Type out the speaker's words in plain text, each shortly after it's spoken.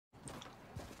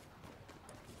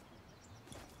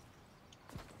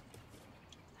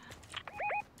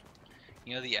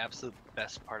You know, the absolute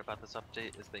best part about this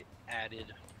update is they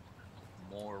added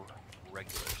more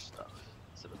regular stuff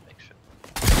instead of makeshift.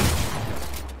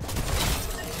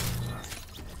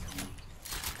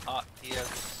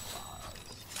 Yes.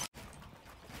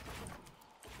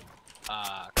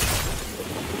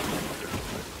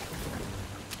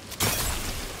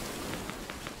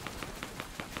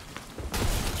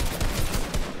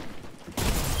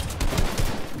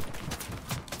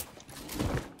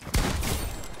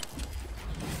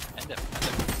 End it.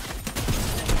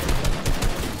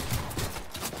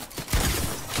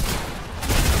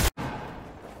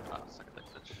 Oh, suck at that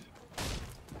bitch.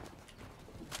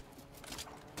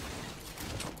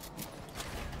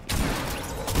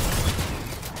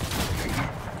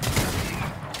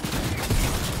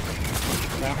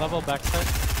 Ground level, backside.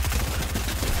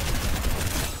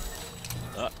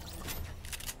 Okay.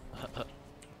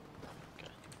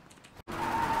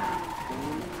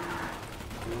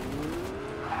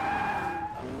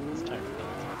 It's time to build.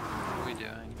 What are we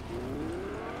doing?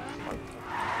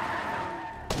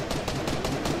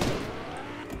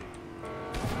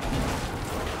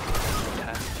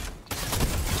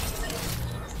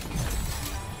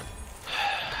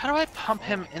 How do I pump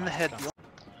him in the head?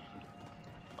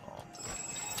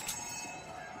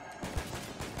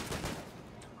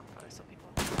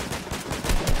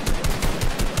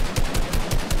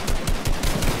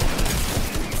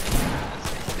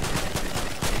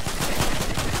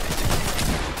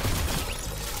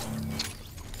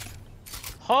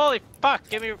 Holy fuck!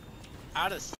 Get me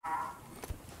out of.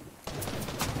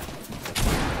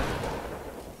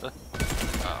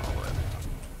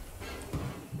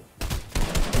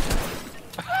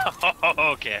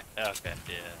 Oh, Okay, okay,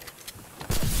 yeah.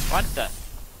 What the?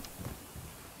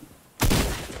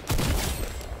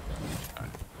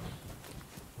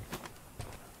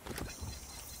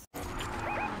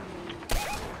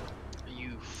 you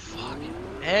fucking...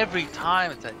 Every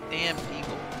time it's a damn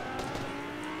eagle.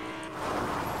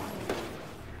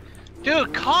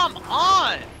 Dude, come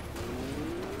on!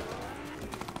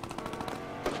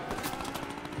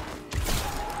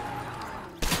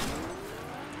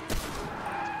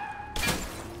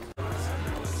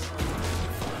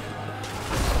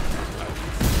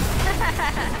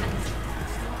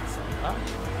 Huh?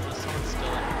 Is someone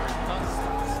still in us?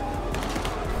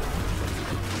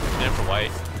 In for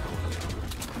white.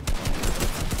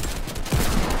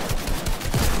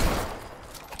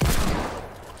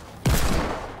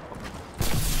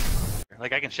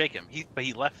 Like, I can shake him, but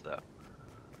he left though.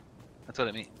 That's what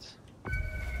it means.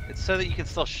 It's so that you can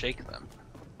still shake them.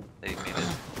 They made it.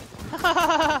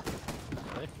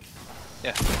 Really?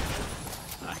 Yeah.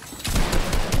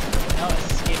 No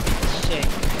escaping the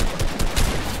shake.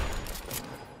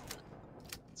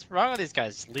 What's wrong with these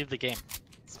guys? Leave the game.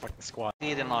 It's fucking squad.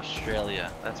 Need in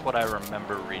Australia. That's what I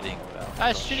remember reading about.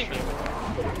 Ah, shooting me.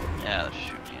 Yeah, they're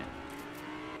shooting you.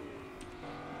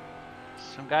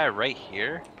 Some guy right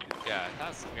here? Yeah,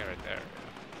 that's some guy right there.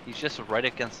 He's just right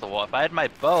against the wall. If I had my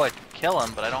bow, I could kill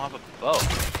him, but I don't have a bow.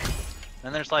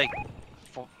 And there's like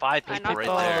 5 people right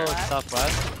there.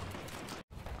 Southwest.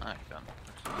 Alright, gun.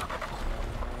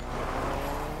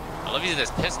 I love using this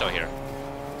pistol here.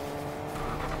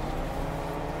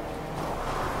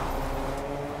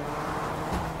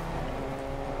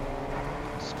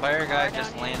 Spire guy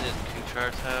just landed in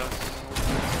Kuchar's house.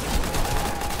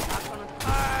 Knocked one with the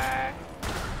car.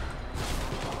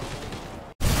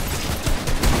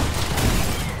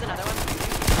 There's another one.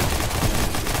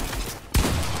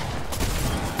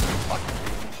 Fuck.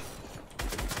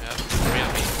 Yep, 3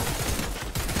 on me.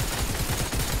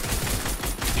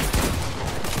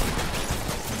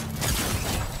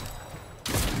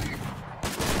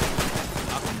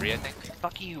 Knocked 3, I think. What the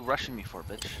fuck are you rushing me for,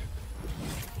 bitch?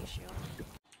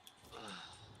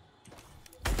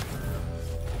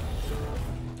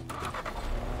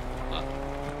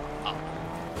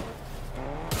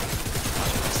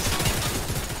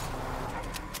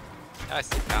 I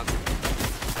see bouncing.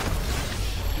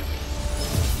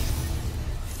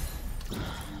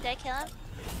 Did I kill him?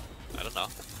 I don't know.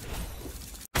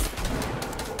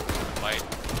 White.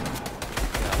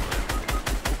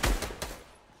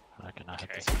 I cannot hit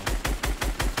Okay. this game.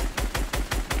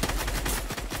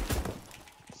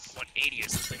 180 or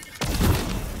something.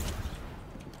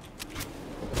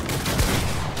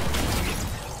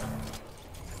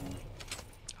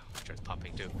 Kuchar's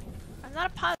pumping too. I'm not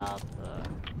a pub.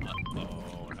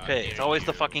 Okay, it's always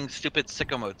the fucking stupid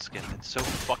sicko mode skin. It's so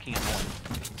fucking annoying.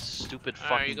 Stupid Alright,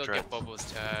 fucking you go dread. get Bobo's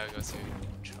tag, go see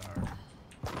Kuchar.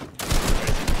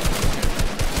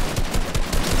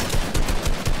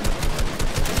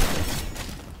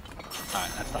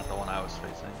 Alright, that's not the one I was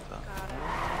facing, so. Got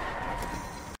it.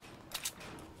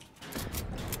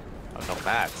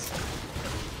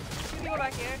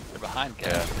 behind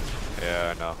Yeah. gas.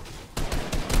 Yeah, I know.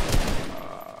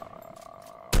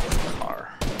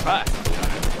 Car. Ah!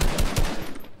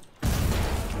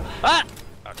 Ah!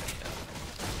 Okay.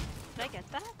 Did I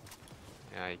get that?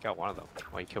 Yeah, you got one of them.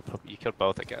 Well, you killed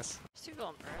both, I guess. Still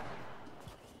going for it.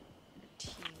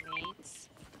 Teammates.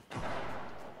 Nice.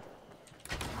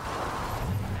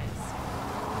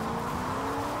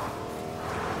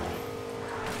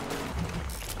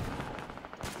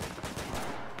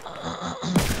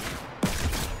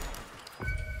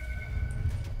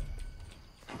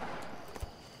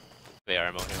 They are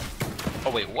ammo here.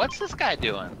 Oh wait, what's this guy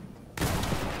doing?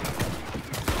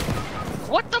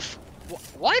 What the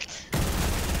what?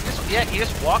 Yeah, he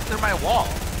just walked through my wall.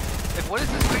 Like, what is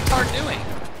this retard doing?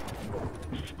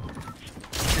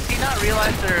 Does he not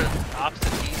realize they're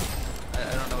opposite teams? I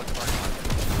don't know what's going on.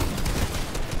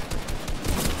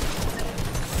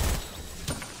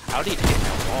 How did he hit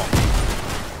that wall?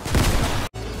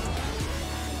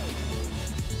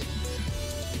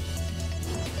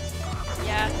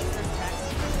 Yeah, this is text.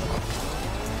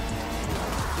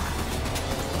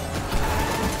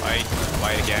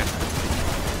 White again.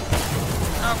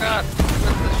 Oh god,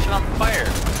 what's this shit on fire?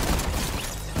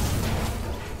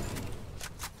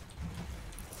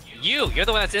 You're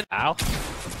the one that's in. Ow.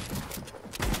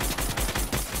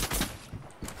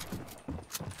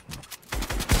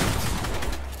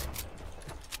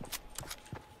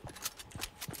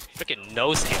 Freaking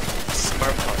nose hit.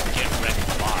 Smurf card get wrecked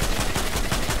a lot.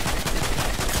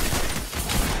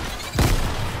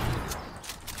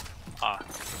 Ah.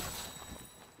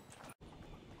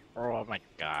 Oh my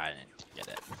god, I need to get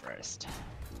it first.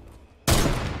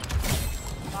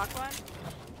 Lock one.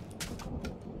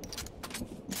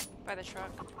 By the truck.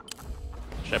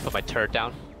 Should I put my turret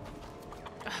down?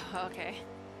 Okay.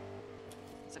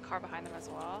 There's a car behind them as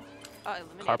well. Oh,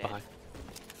 eliminated. Car behind.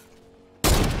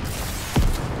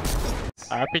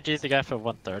 RPG the guy for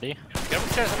 130.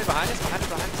 Somebody behind us, behind us.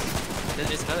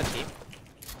 There's another team.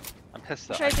 I'm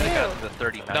pissed off. What I should could I have do? gotten the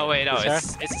 30 minutes. No, wait, no, Is there?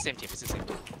 it's the same team. It's the same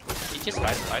team. You just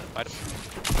fight him.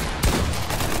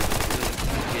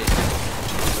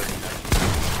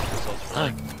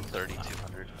 Yeah.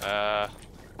 3,200.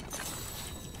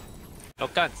 No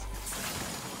guns.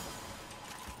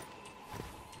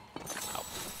 Ow.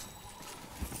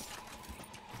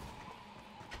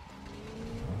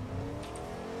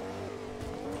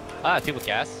 Ah, people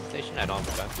gas station. I don't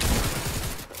have a gun.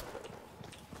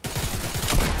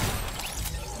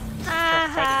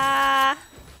 Haha.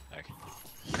 Okay.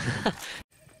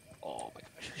 Oh my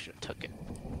gosh, I should have took it.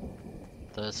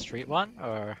 The street one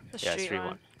or The Yeah, street street one.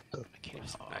 one. I can't even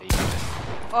see. You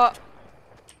got it. Oh.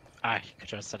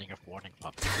 Kuchar setting a warning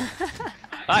pump.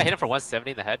 I hit him for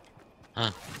 170 in the head.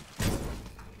 Huh.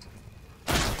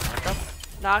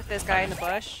 Knock this guy in the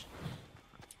bush.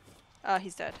 Oh,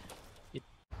 he's dead.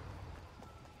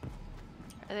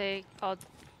 Are they all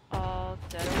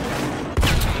dead?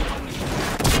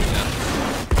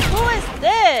 Who is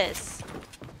this?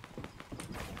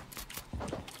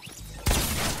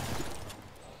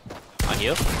 On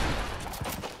you.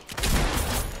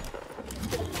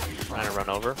 Trying to run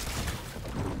over. If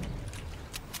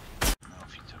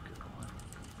you took it.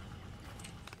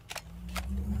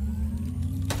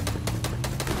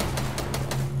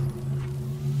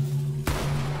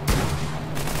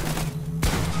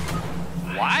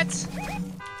 What?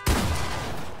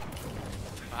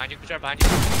 Behind you, Kuchar, behind you.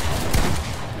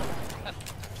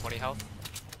 20 health.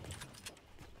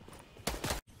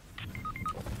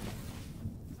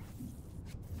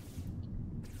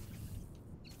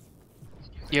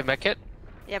 You have med kit?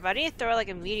 Yeah, but I need to throw it like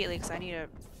immediately because I need a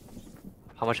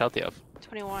How much health do you have?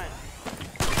 21.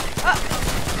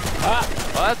 Ah!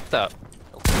 What the?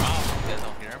 Oh, wow, you guys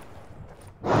don't hear him?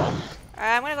 Alright,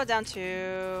 I'm gonna go down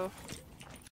to